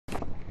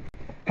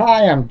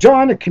Hi, I'm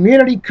John, a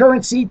community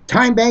currency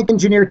time bank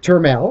engineer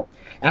Termel,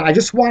 and I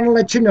just want to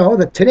let you know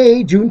that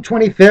today, June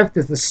 25th,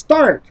 is the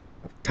start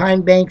of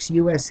Timebanks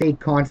USA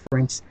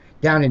conference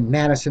down in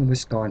Madison,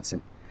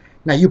 Wisconsin.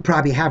 Now, you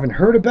probably haven't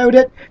heard about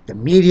it. The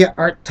media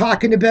aren't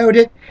talking about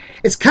it.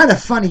 It's kind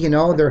of funny,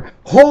 their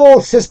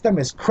whole system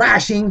is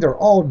crashing. They're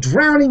all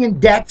drowning in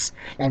debts.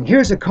 And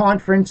here's a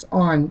conference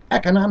on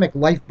economic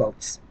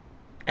lifeboats.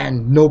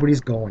 And nobody's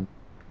going.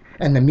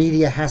 And the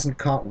media hasn't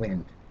caught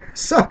wind.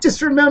 So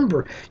just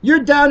remember, you're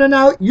down and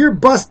out, you're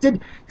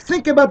busted.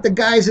 Think about the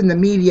guys in the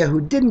media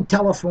who didn't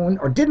telephone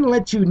or didn't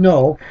let you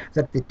know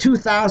that the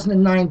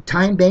 2009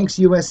 Timebanks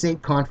USA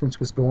conference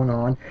was going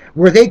on,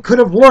 where they could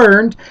have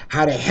learned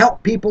how to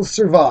help people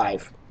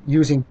survive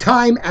using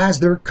time as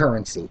their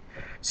currency.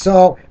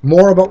 So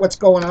more about what's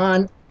going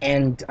on,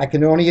 and I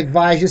can only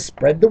advise you,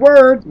 spread the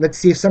word. Let's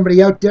see if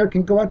somebody out there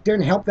can go out there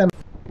and help them.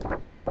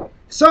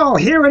 So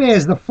here it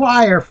is, the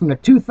flyer from the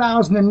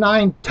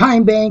 2009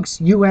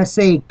 Timebanks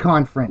USA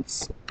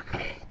conference.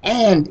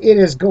 And it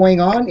is going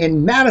on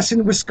in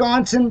Madison,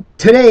 Wisconsin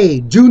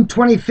today, June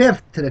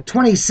 25th to the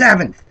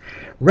 27th.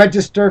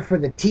 Register for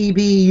the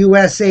TB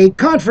USA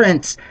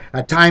conference,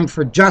 a time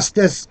for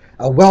justice,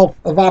 a wealth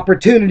of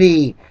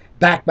opportunity.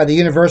 Backed by the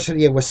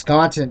University of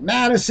Wisconsin at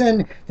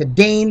Madison, the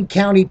Dane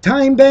County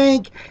Time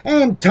Bank,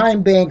 and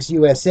Timebanks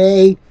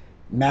USA,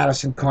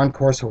 Madison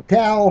Concourse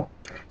Hotel.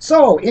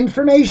 So,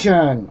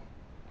 information.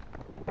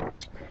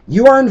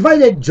 You are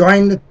invited.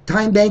 Join the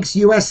Timebanks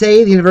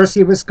USA, the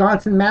University of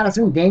Wisconsin,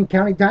 Madison, Dane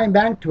County Time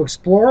Bank to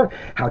explore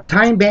how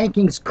time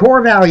banking's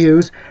core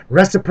values,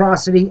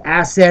 reciprocity,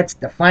 assets,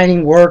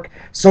 defining work,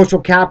 social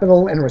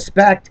capital, and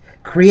respect,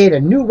 create a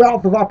new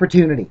wealth of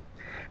opportunity.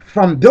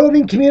 From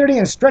building community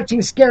and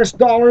stretching scarce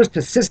dollars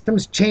to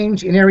systems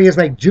change in areas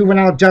like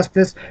juvenile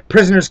justice,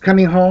 prisoners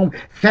coming home,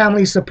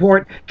 family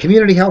support,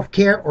 community health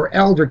care, or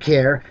elder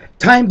care,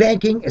 time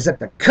banking is at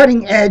the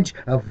cutting edge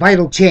of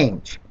vital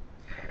change.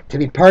 To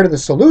be part of the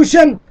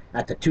solution,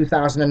 at the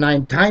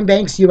 2009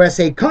 Timebanks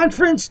USA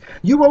conference,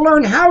 you will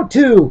learn how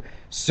to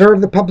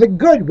serve the public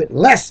good with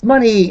less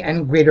money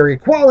and greater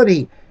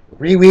equality,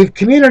 reweave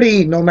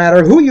community no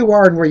matter who you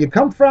are and where you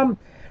come from,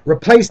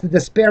 replace the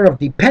despair of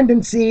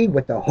dependency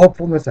with the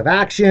hopefulness of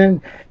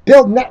action,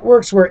 build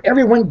networks where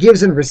everyone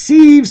gives and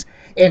receives,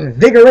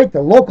 invigorate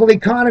the local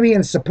economy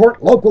and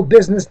support local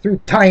business through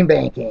time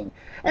banking.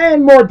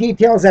 And more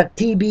details at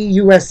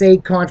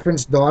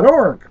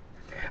tbusaconference.org.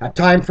 A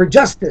time for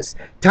justice.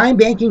 Time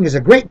banking is a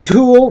great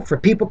tool for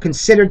people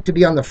considered to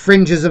be on the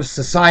fringes of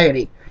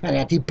society. An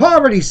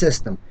anti-poverty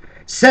system,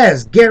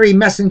 says Gary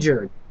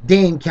Messenger,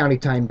 Dane County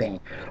Time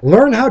Bank.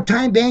 Learn how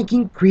time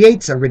banking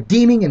creates a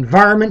redeeming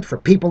environment for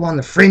people on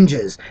the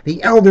fringes,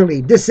 the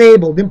elderly,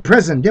 disabled,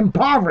 imprisoned,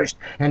 impoverished,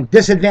 and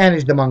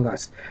disadvantaged among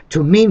us,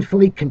 to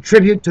meaningfully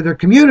contribute to their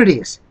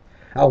communities.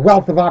 A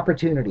wealth of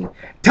opportunity.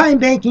 Time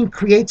banking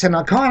creates an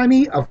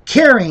economy of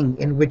caring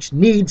in which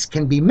needs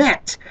can be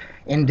met.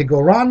 Indigo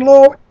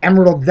Ronlo,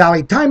 Emerald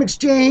Valley Time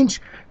Exchange.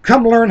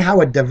 Come learn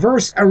how a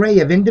diverse array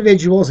of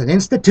individuals and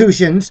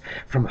institutions,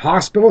 from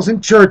hospitals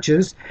and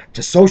churches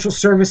to social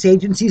service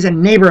agencies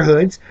and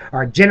neighborhoods,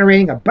 are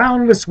generating a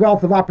boundless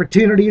wealth of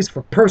opportunities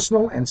for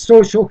personal and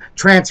social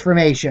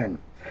transformation.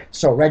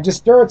 So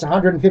register. It's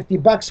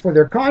 $150 for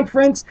their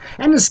conference.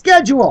 And the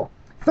schedule: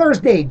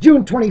 Thursday,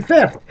 June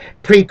 25th,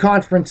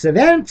 pre-conference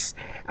events,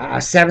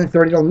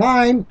 7:30 till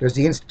 9. There's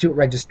the Institute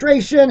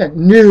registration at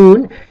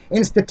noon.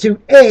 Institute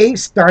A,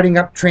 starting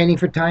up training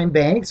for time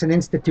banks, and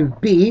Institute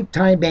B,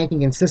 time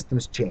banking and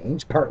systems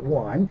change, part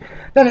 1.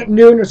 Then at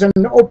noon, there's an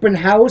open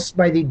house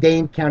by the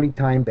Dane County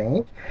Time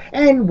Bank.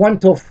 And 1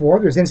 till 4,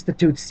 there's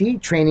Institute C,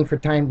 training for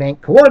time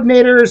bank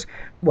coordinators,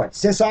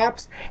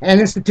 SysOps, and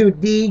Institute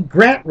D,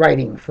 grant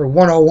writing for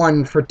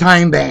 101 for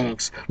time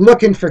banks,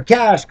 looking for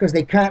cash because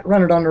they can't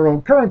run it on their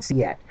own currency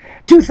yet.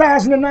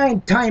 2009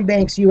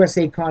 Timebanks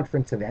USA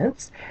conference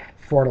events,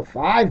 4 till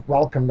 5,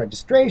 welcome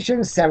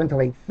registration, 7 till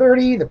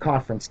 8:30, the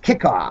conference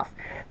kickoff.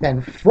 Then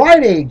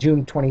Friday,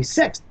 June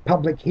 26th,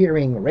 public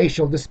hearing,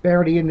 racial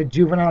disparity in the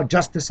juvenile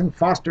justice and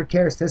foster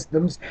care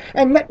systems,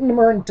 and letting them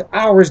earn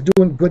hours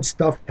doing good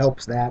stuff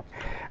helps that.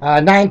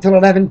 9 till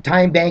 11,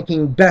 time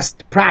banking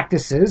best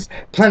practices,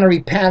 plenary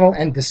panel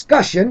and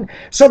discussion.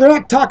 So they're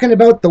not talking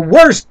about the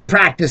worst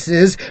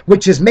practices,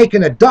 which is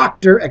making a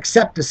doctor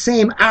accept the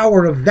same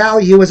hour of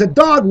value as a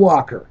dog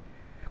walker.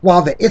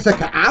 While the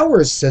Ithaca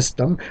hours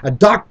system, a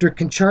doctor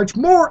can charge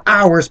more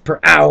hours per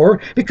hour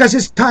because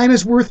his time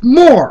is worth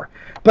more.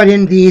 But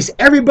in these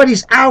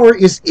everybody's hour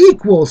is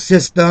equal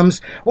systems,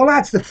 well,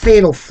 that's the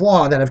fatal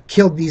flaw that have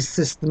killed these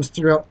systems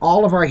throughout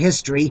all of our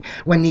history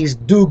when these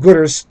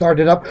do-gooders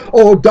started up.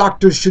 Oh,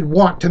 doctors should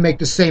want to make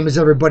the same as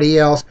everybody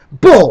else.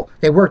 Bull!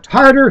 They worked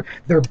harder,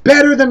 they're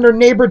better than their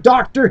neighbor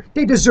doctor,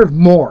 they deserve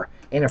more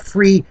in a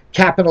free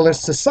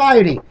capitalist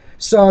society.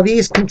 So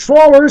these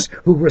controllers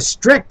who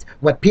restrict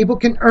what people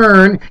can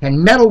earn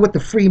and meddle with the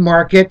free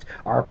market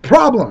are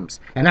problems,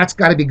 and that's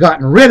got to be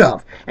gotten rid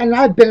of. And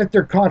I've been at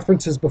their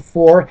conferences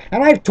before,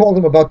 and I've told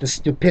them about the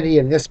stupidity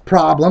of this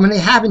problem, and they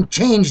haven't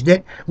changed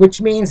it, which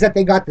means that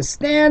they got the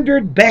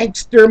standard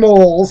bankster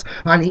moles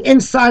on the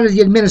inside of the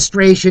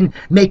administration,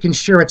 making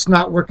sure it's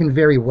not working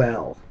very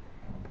well.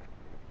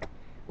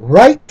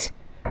 Right?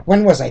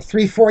 When was I?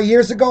 3-4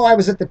 years ago, I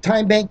was at the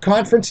Timebank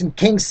conference in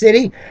King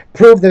City.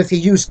 Proved that if you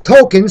use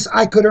tokens,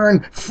 I could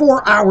earn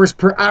 4 hours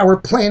per hour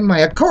playing my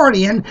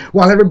accordion,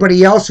 while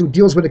everybody else who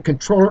deals with a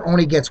controller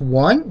only gets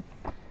 1.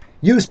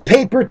 Use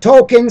paper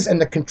tokens, and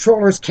the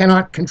controllers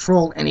cannot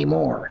control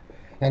anymore.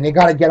 And they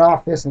got to get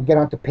off this and get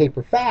onto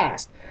paper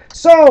fast.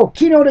 So,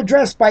 keynote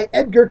address by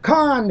Edgar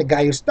Kahn, the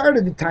guy who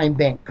started the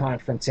Timebank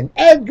conference. And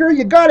Edgar,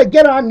 you got to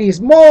get on these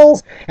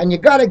moles, and you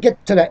got to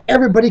get to the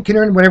everybody can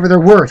earn whatever they're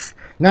worth.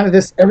 None of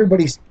this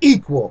everybody's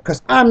equal,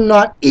 because I'm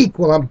not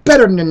equal. I'm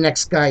better than the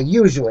next guy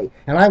usually,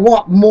 and I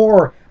want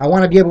more. I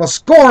want to be able to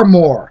score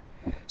more.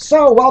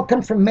 So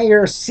welcome from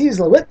Mayor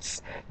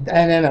Cieslewitz.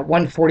 And then at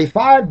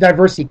 1:45,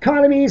 diverse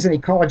economies and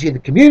ecology of the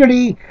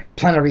community,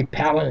 plenary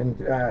panel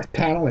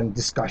and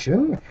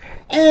discussion.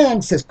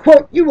 And says,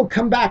 quote, you will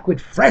come back with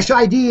fresh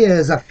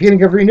ideas, a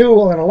feeling of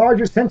renewal, and a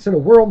larger sense of the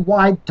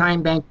worldwide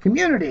Timebank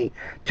community.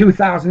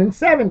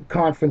 2007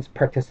 conference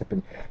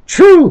participant.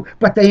 True,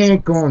 but they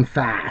ain't going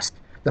fast.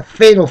 The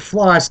fatal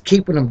flaw is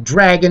keeping them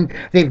dragging.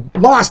 They've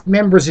lost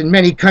members in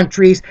many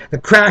countries. The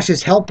crash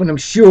is helping them,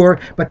 sure,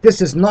 but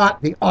this is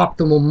not the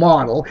optimal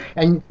model,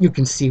 and you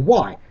can see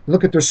why.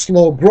 Look at their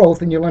slow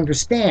growth and you'll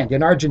understand.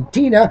 In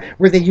Argentina,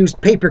 where they used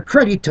paper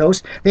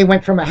creditos, they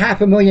went from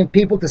 500,000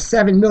 people to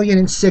 7 million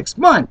in 6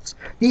 months.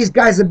 These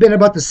guys have been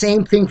about the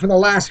same thing for the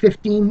last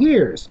 15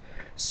 years.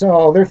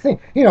 So their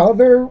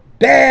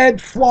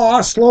bad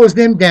flaw slows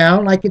them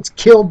down like it's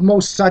killed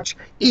most such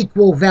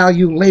equal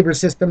value labor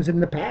systems in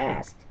the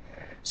past.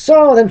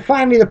 So then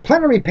finally the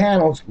plenary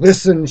panels.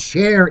 Listen,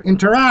 share,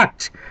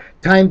 interact.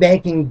 Time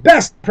banking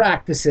best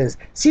practices.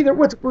 See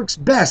what works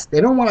best.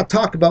 They don't want to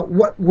talk about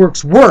what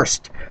works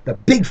worst. The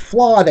big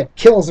flaw that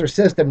kills their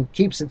system,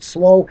 keeps it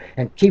slow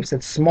and keeps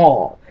it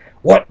small.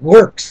 What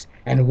works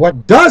and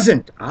what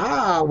doesn't.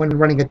 When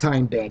running a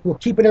time bank. Well,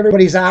 keeping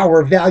everybody's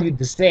hour valued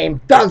the same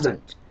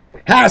doesn't.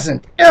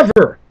 Hasn't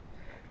ever.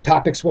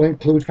 Topics will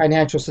include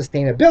financial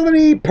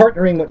sustainability,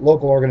 partnering with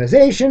local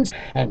organizations,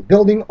 and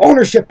building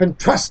ownership and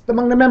trust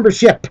among the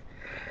membership.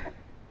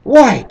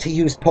 Why to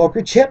use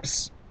poker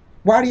chips?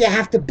 Why do you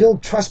have to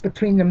build trust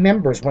between the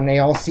members when they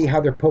all see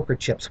how their poker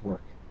chips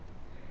work?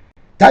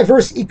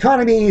 Diverse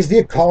economies, the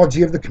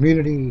ecology of the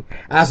community.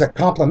 As a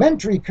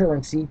complementary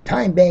currency,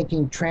 time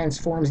banking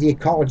transforms the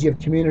ecology of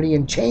community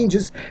and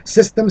changes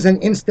systems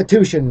and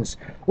institutions.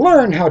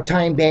 Learn how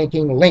time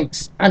banking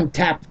links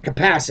untapped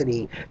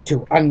capacity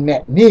to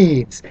unmet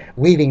needs,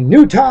 weaving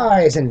new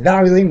ties and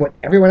valuing what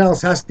everyone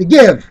else has to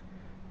give.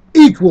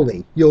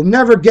 Equally, you'll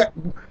never get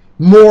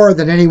more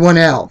than anyone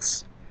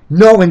else.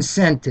 No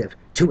incentive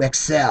to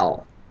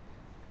excel.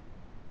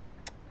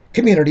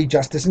 Community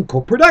justice and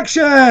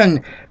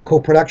co-production.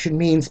 Co-production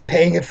means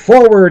paying it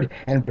forward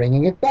and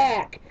bringing it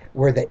back,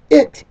 where the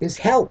it is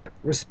help,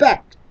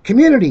 respect,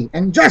 community,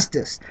 and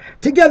justice.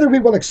 Together we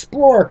will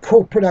explore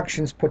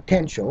co-production's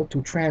potential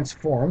to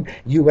transform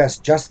U.S.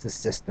 justice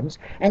systems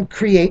and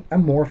create a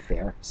more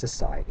fair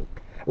society.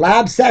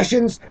 Lab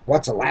sessions.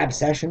 What's a lab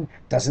session?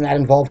 Doesn't that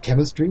involve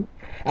chemistry?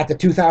 At the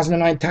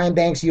 2009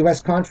 Timebanks U.S.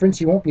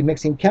 conference, you won't be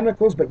mixing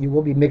chemicals, but you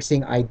will be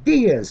mixing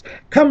ideas.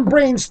 Come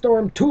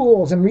brainstorm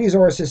tools and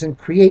resources and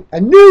create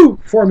a new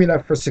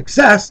formula for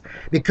success,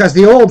 because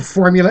the old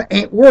formula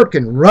ain't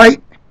working,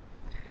 right?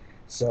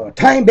 So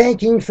time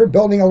banking for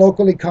building a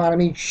local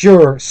economy,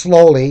 sure,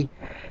 slowly.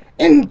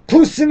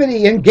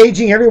 Inclusivity,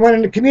 engaging everyone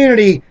in the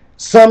community,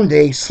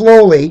 someday,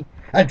 slowly.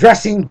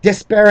 Addressing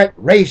disparate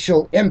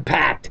racial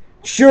impact,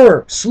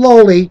 sure,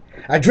 slowly.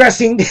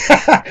 Addressing,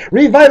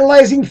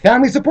 revitalizing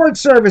family support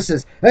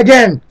services,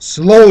 again,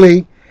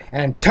 slowly.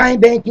 And time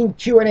banking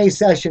Q&A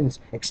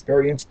sessions.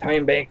 Experienced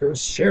time bankers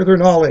share their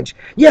knowledge.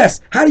 Yes,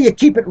 how do you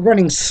keep it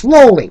running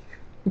slowly?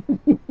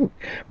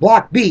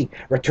 Block B,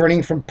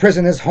 returning from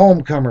prison as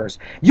homecomers.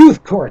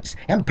 Youth courts,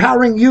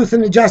 empowering youth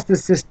in the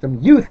justice system.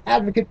 Youth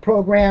advocate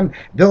program,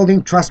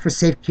 building trust for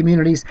safe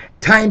communities.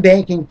 Time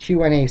banking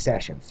Q&A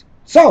sessions.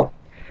 So,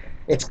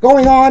 it's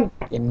going on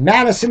in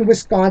Madison,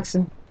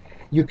 Wisconsin.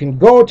 You can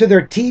go to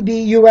their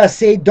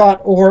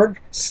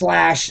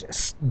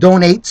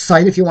tbusa.org/donate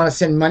site if you want to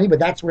send money, but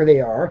that's where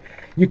they are.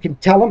 You can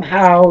tell them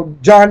how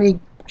Johnny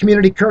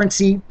Community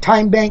Currency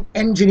Time Bank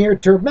engineer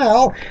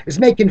Termel is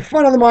making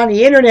fun of them on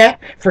the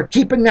internet for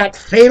keeping that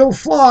fatal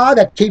flaw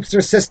that keeps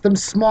their system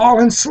small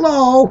and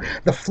slow,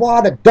 the flaw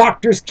that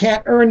doctors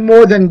can't earn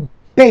more than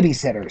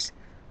babysitters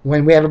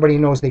when everybody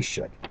knows they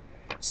should.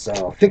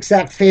 So fix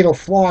that fatal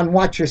flaw and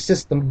watch your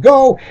system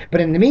go. But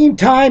in the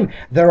meantime,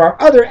 there are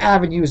other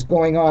avenues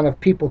going on of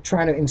people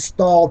trying to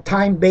install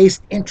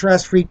time-based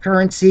interest-free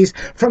currencies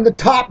from the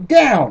top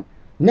down.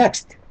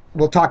 Next,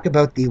 we'll talk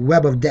about the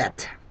web of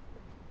debt.